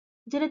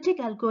Genetic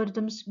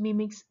algorithms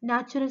mimics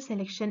natural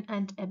selection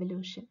and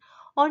evolution.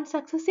 On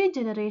successive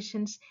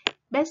generations,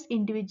 best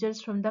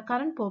individuals from the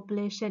current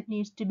population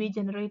needs to be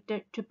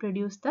generated to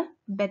produce the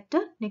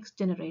better next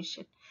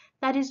generation.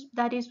 That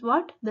is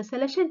what the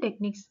selection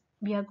techniques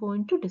we are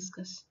going to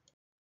discuss.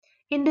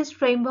 In this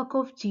framework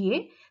of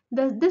GA,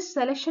 this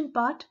selection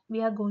part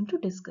we are going to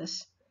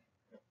discuss.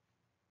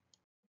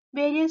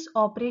 Various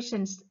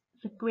operations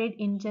required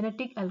in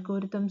genetic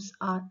algorithms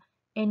are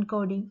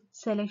encoding,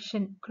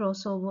 selection,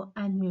 crossover,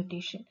 and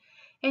mutation.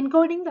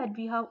 Encoding that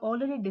we have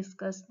already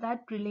discussed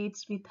that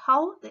relates with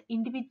how the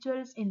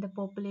individuals in the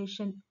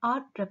population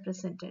are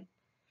represented.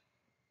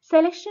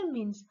 Selection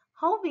means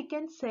how we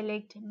can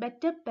select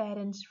better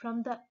parents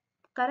from the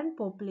current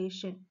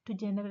population to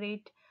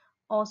generate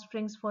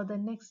offsprings for the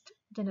next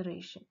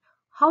generation.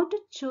 How to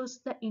choose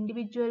the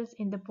individuals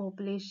in the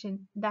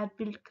population that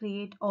will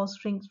create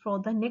offsprings for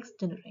the next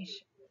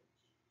generation.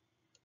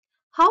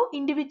 How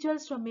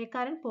individuals from a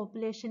current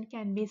population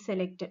can be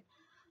selected.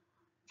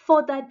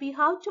 For that, we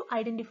have to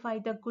identify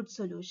the good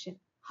solution.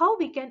 How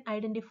we can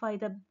identify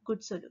the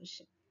good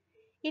solution?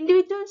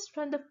 Individuals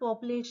from the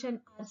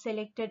population are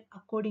selected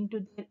according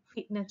to their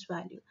fitness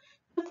value.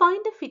 To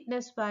find the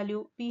fitness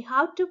value, we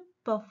have to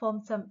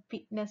perform some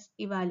fitness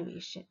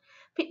evaluation.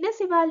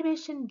 Fitness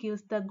evaluation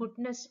gives the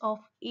goodness of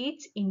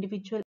each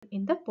individual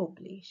in the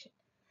population.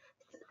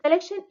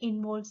 Selection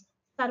involves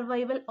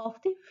survival of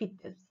the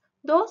fittest.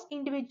 Those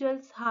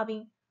individuals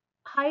having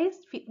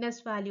highest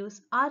fitness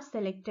values are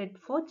selected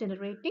for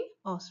generating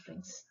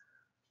offsprings.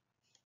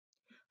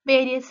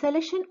 Various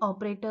selection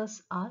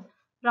operators are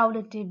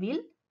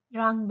Roulette-Wheel,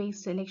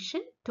 rank-based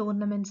selection,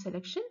 tournament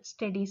selection,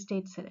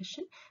 steady-state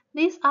selection.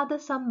 These are the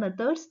some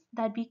methods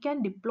that we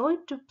can deploy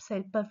to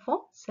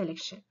perform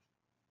selection.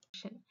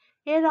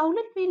 A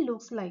roulette wheel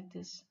looks like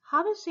this.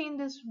 Have you seen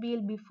this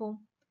wheel before?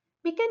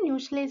 We can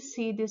usually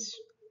see this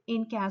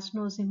in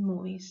casinos in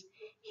movies.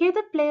 Here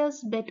the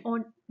players bet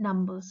on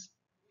numbers.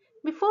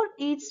 Before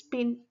each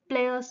spin,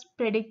 players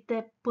predict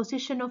the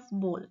position of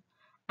ball,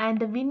 and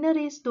the winner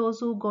is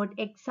those who got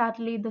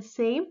exactly the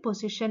same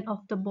position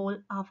of the ball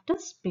after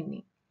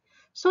spinning.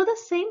 So the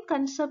same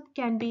concept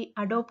can be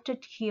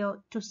adopted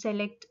here to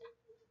select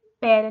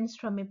parents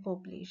from a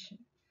population.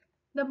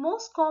 The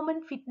most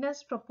common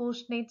fitness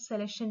proportionate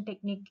selection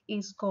technique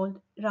is called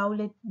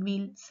roulette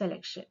wheel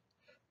selection.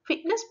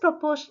 Fitness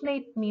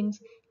proportionate means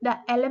the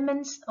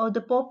elements or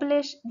the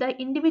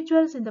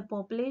individuals in the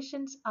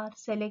populations are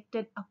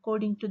selected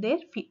according to their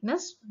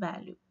fitness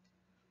value.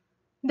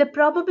 The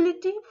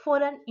probability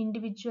for an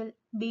individual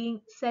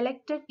being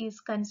selected is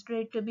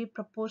considered to be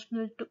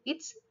proportional to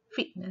its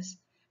fitness.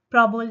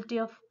 Probability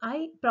of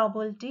ith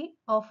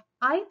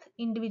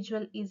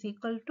individual is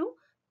equal to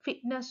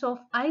fitness of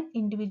ith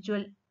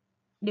individual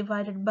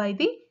divided by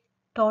the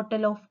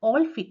total of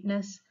all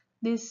fitness.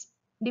 This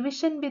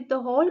division with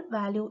the whole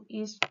value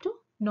is to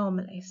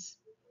normalize.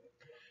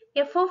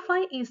 F of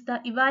I is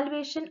the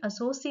evaluation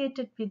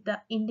associated with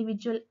the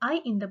individual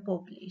I in the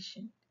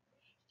population.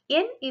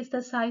 N is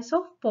the size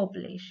of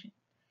population.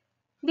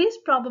 These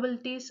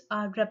probabilities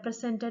are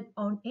represented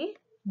on a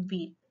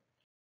wheel.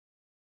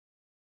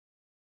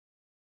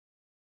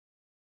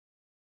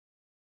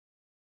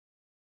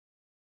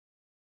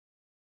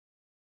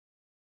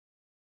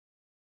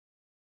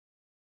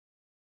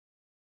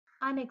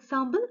 An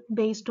example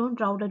based on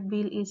rounded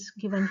wheel is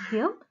given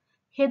here.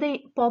 Here the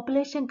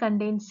population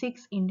contains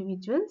 6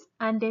 individuals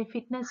and their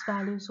fitness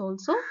value is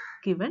also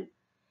given.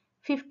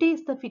 50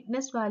 is the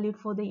fitness value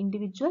for the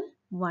individual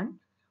 1.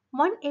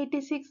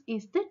 186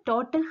 is the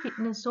total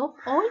fitness of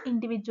all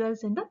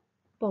individuals in the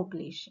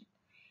population.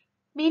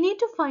 We need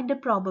to find a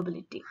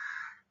probability.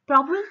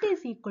 Probability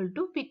is equal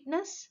to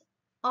fitness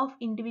of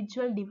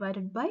individual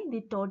divided by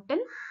the total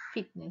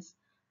fitness.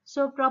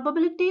 So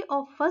probability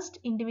of first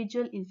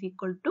individual is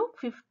equal to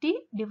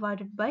 50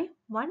 divided by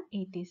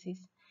 186.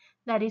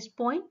 That is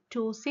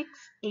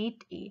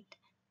 0.2688.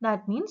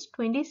 That means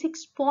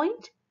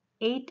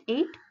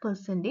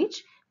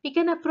 26.88%. We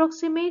can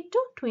approximate to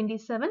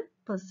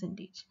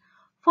 27%.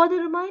 For the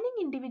remaining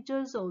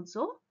individuals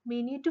also,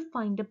 we need to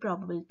find the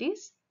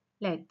probabilities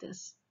like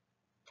this.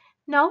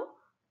 Now,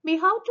 we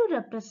have to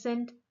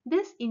represent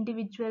these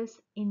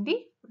individuals in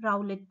the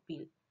roulette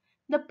wheel.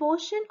 The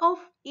portion of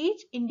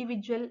each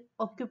individual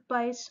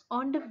occupies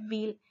on the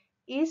wheel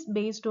is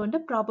based on the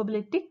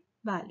probability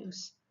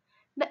values.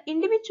 The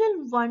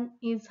individual 1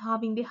 is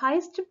having the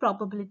highest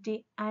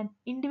probability and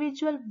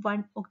individual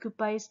 1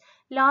 occupies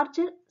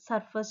larger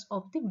surface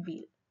of the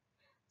wheel.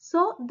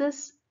 So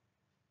this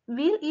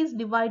wheel is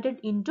divided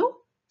into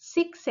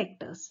 6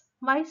 sectors.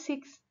 Why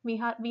 6?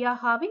 We are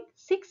having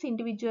 6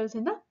 individuals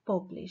in the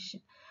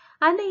population.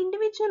 And the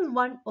individual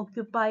 1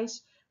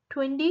 occupies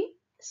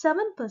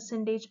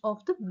 27%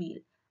 of the wheel.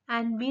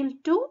 And wheel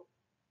 2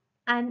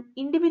 and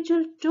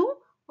individual 2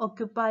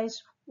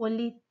 occupies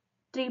only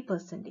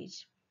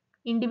 3%.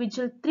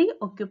 Individual 3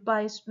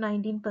 occupies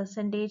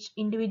 19%,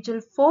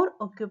 individual 4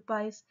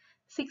 occupies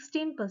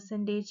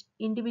 16%,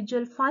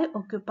 individual 5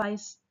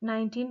 occupies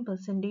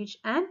 19%,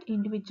 and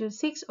individual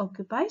 6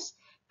 occupies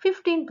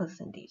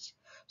 15%.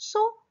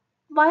 So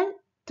while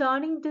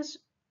turning this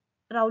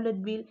roulette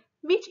wheel,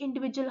 which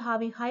individual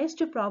having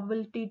highest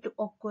probability to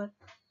occur?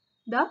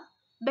 The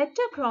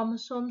better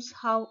chromosomes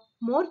have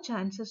more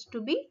chances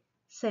to be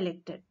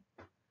selected.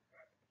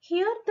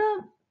 Here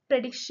the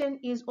prediction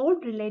is all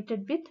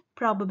related with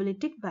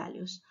probabilistic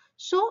values.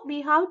 So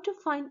we have to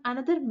find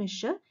another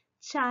measure,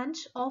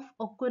 chance of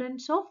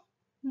occurrence of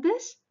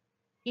this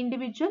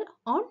individual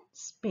on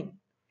spin,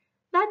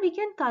 that we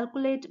can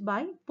calculate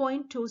by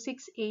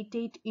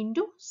 0.2688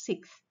 into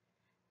 6.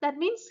 That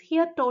means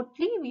here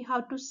totally we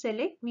have to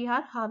select, we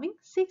are having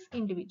 6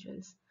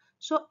 individuals.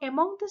 So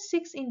among the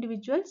 6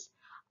 individuals,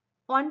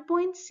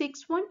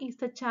 1.61 is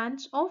the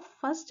chance of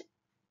first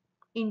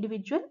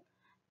individual,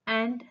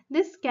 and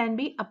this can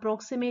be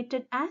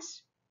approximated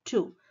as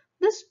 2.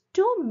 This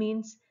 2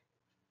 means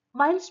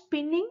while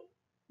spinning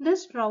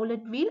this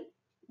roulette wheel,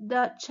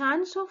 the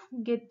chance of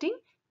getting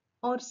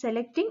or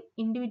selecting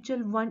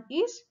individual 1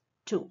 is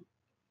 2.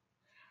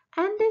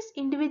 And this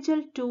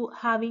individual 2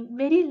 having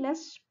very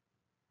less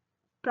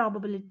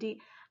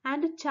probability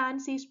and the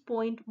chance is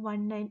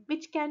 0.19,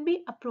 which can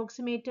be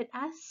approximated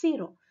as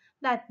 0.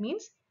 That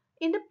means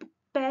in the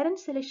parent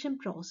selection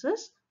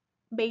process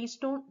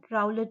based on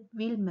roulette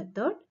wheel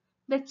method,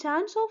 the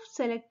chance of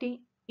selecting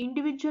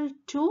individual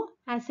 2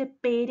 as a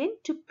parent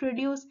to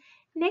produce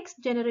next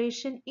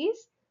generation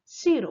is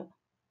 0.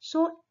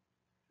 So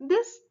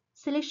this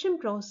selection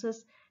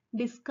process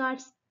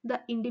discards the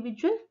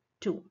individual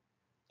 2.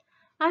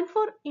 And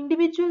for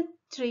individual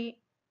 3,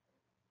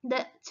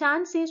 the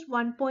chance is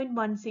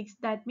 1.16.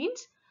 That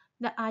means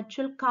the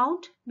actual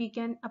count we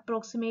can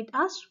approximate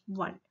as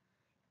 1.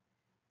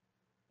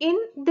 In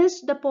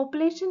this, the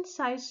population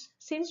size,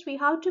 since we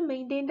have to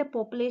maintain the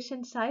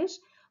population size,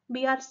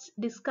 we are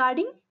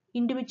discarding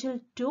individual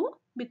 2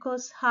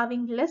 because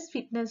having less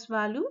fitness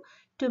value.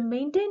 To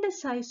maintain the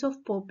size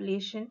of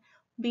population,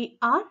 we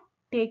are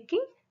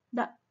taking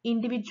the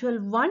individual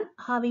 1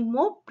 having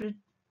more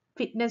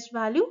fitness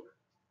value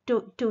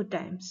 2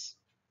 times.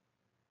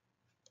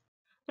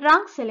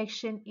 Rank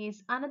selection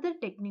is another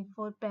technique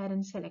for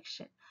parent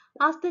selection.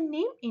 As the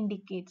name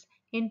indicates,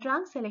 in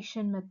rank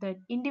selection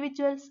method,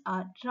 individuals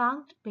are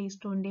ranked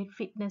based on their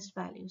fitness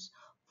values.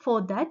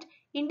 For that,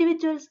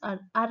 individuals are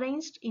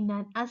arranged in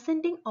an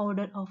ascending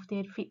order of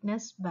their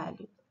fitness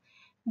value.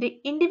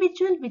 The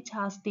individual which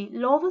has the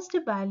lowest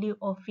value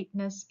of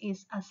fitness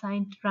is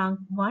assigned rank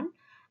 1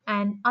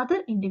 and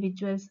other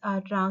individuals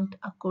are ranked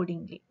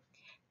accordingly.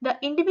 The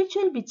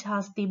individual which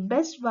has the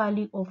best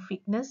value of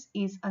fitness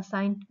is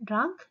assigned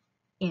rank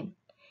N.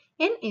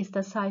 N is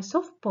the size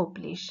of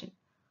population.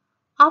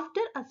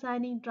 After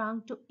assigning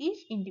rank to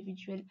each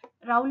individual,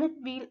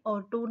 roulette wheel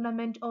or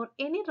tournament or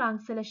any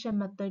rank selection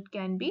method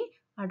can be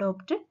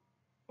adopted.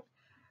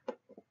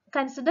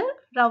 Consider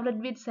roulette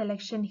wheel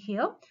selection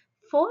here.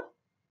 For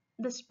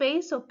the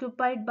space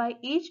occupied by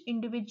each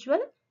individual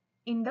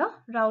in the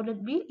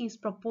roulette wheel is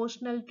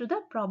proportional to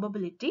the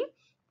probability.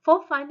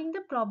 For finding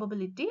the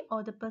probability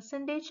or the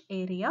percentage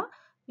area,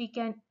 we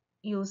can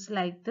use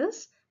like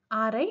this: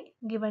 Ri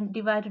given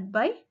divided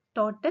by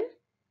total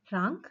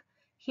rank.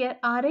 Here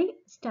Ri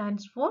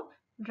stands for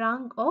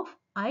rank of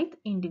ith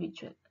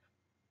individual.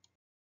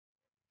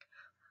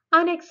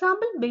 An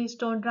example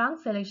based on rank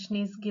selection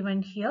is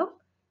given here,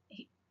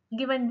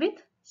 given with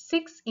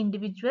 6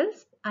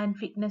 individuals and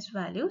fitness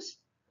values.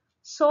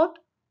 Sort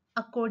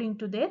according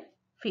to their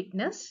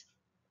fitness.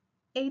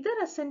 Either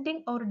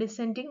ascending or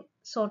descending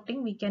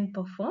sorting we can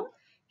perform.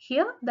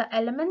 Here the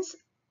elements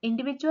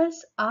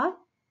individuals are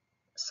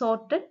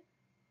sorted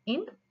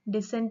in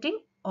descending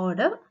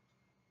order.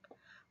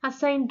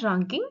 Assigned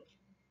ranking.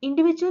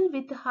 Individual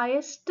with the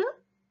highest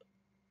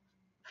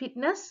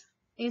fitness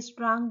is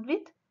ranked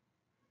with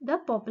the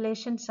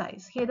population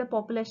size. Here the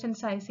population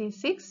size is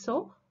 6,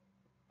 so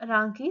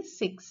rank is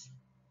 6.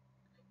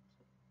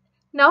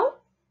 Now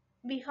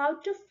we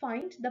have to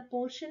find the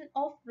portion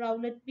of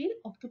roulette wheel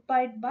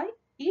occupied by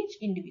each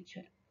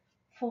individual.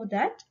 For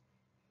that,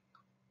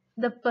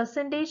 the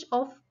percentage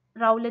of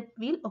roulette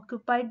wheel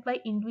occupied by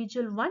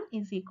individual 1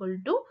 is equal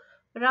to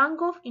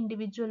rank of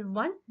individual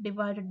 1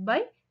 divided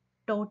by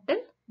total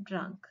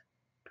rank.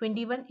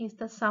 21 is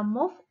the sum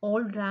of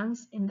all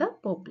ranks in the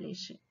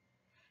population.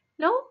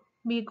 Now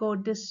we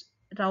got this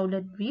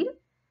roulette wheel,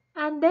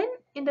 and then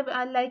in the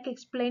like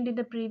explained in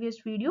the previous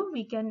video,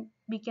 we can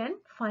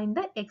find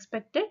the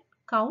expected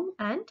count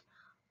and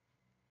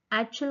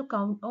actual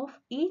count of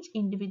each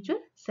individual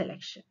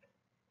selection.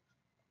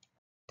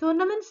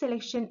 Tournament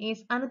selection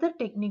is another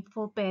technique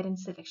for parent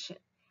selection.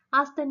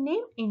 As the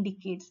name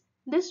indicates,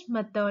 this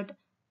method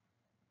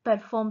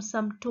performs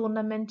some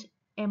tournament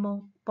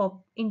among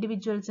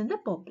individuals in the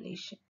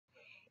population.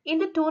 In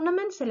the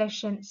tournament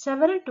selection,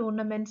 several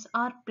tournaments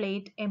are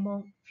played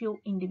among few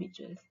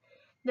individuals.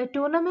 The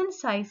tournament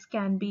size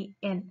can be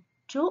n,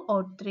 2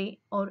 or 3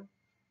 or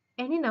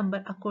any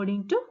number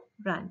according to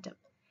random.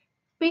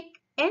 Pick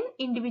n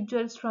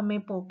individuals from a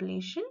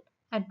population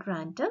at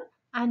random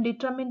and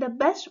determine the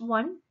best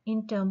one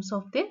in terms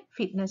of their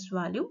fitness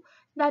value.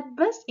 That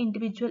best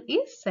individual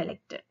is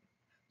selected.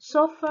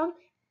 So from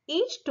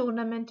each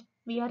tournament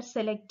we are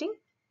selecting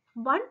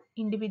one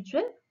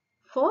individual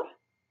for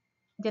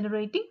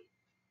generating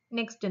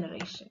next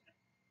generation.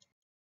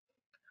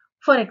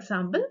 For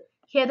example,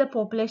 here the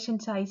population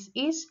size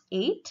is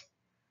 8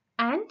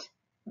 and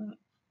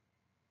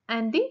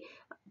the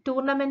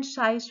tournament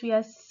size we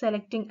are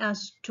selecting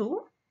as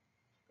 2.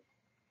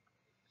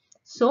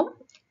 So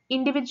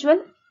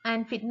individual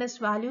and fitness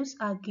values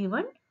are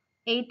given,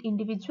 8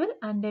 individual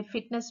and their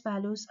fitness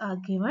values are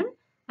given,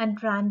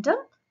 and random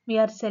we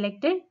are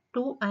selected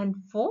 2 and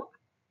 4.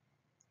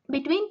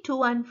 Between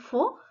 2 and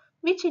 4,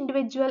 which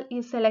individual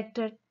is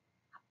selected?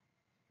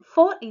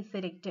 4 is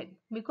selected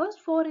because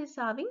 4 is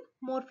having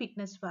more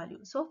fitness value.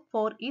 So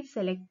 4 is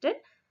selected,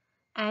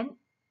 and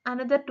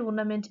another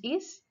tournament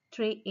is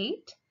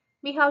 3-8.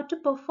 We have to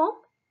perform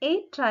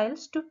 8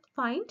 trials to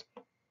find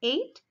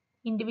 8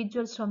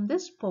 individuals from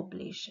this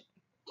population.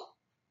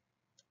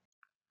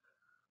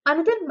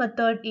 Another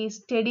method is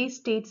steady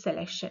state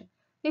selection.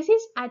 This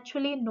is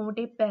actually not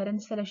a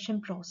parent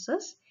selection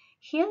process.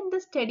 Here in the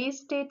steady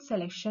state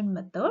selection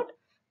method,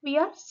 we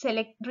are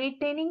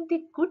retaining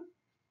the good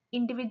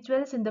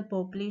individuals in the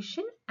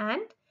population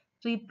and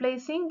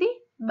replacing the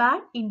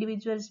bad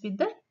individuals with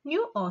the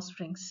new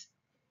offsprings.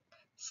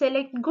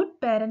 Select good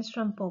parents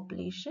from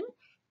population,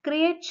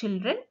 create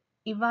children,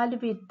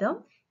 evaluate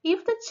them.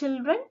 If the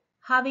children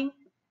having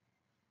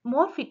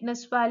more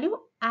fitness value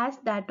as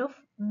that of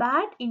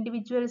bad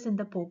individuals in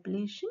the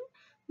population,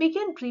 we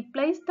can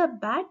replace the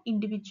bad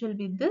individual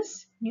with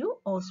this new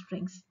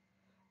offsprings.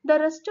 The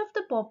rest of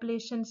the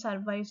population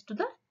survives to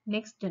the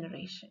next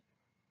generation.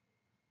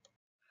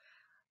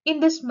 In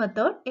this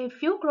method, a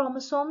few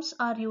chromosomes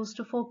are used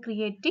for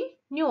creating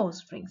new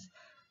offsprings.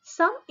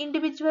 Some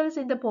individuals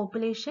in the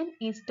population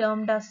is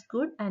termed as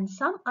good and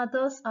some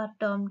others are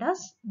termed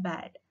as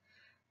bad.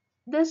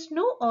 This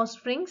new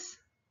offsprings,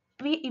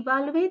 we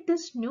evaluate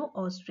this new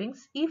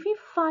offsprings. If we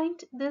find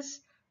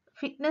this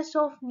fitness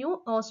of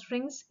new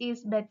offsprings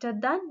is better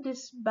than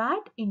this bad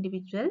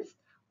individuals,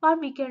 what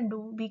we can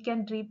do, we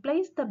can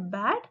replace the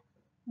bad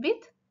with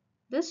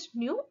this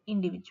new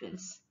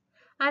individuals,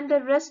 and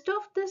the rest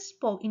of this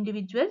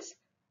individuals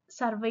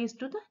survives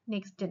to the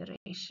next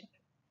generation.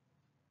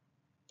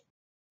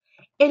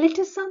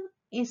 Elitism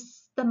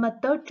is the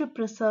method to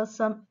preserve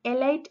some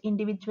elite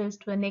individuals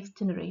to the next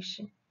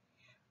generation.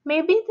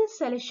 Maybe this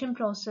selection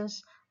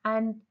process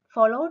and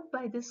followed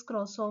by this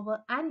crossover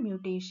and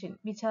mutation,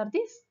 which are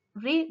these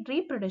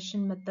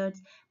reproduction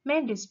methods,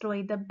 may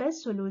destroy the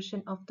best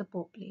solution of the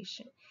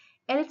population.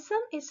 Elitism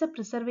is a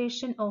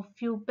preservation of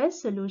few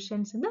best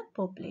solutions in the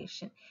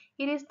population.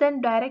 It is then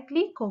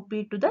directly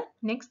copied to the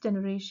next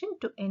generation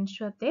to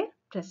ensure their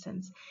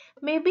presence.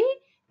 Maybe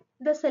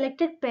the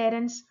selected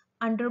parents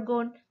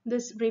undergone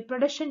this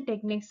reproduction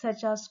techniques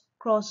such as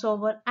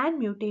crossover and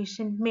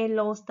mutation may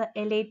lose the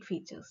elite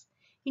features.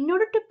 In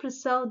order to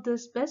preserve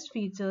these best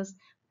features,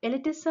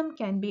 elitism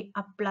can be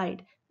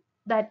applied.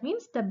 That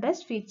means the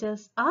best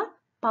features are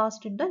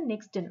passed to the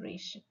next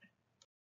generation.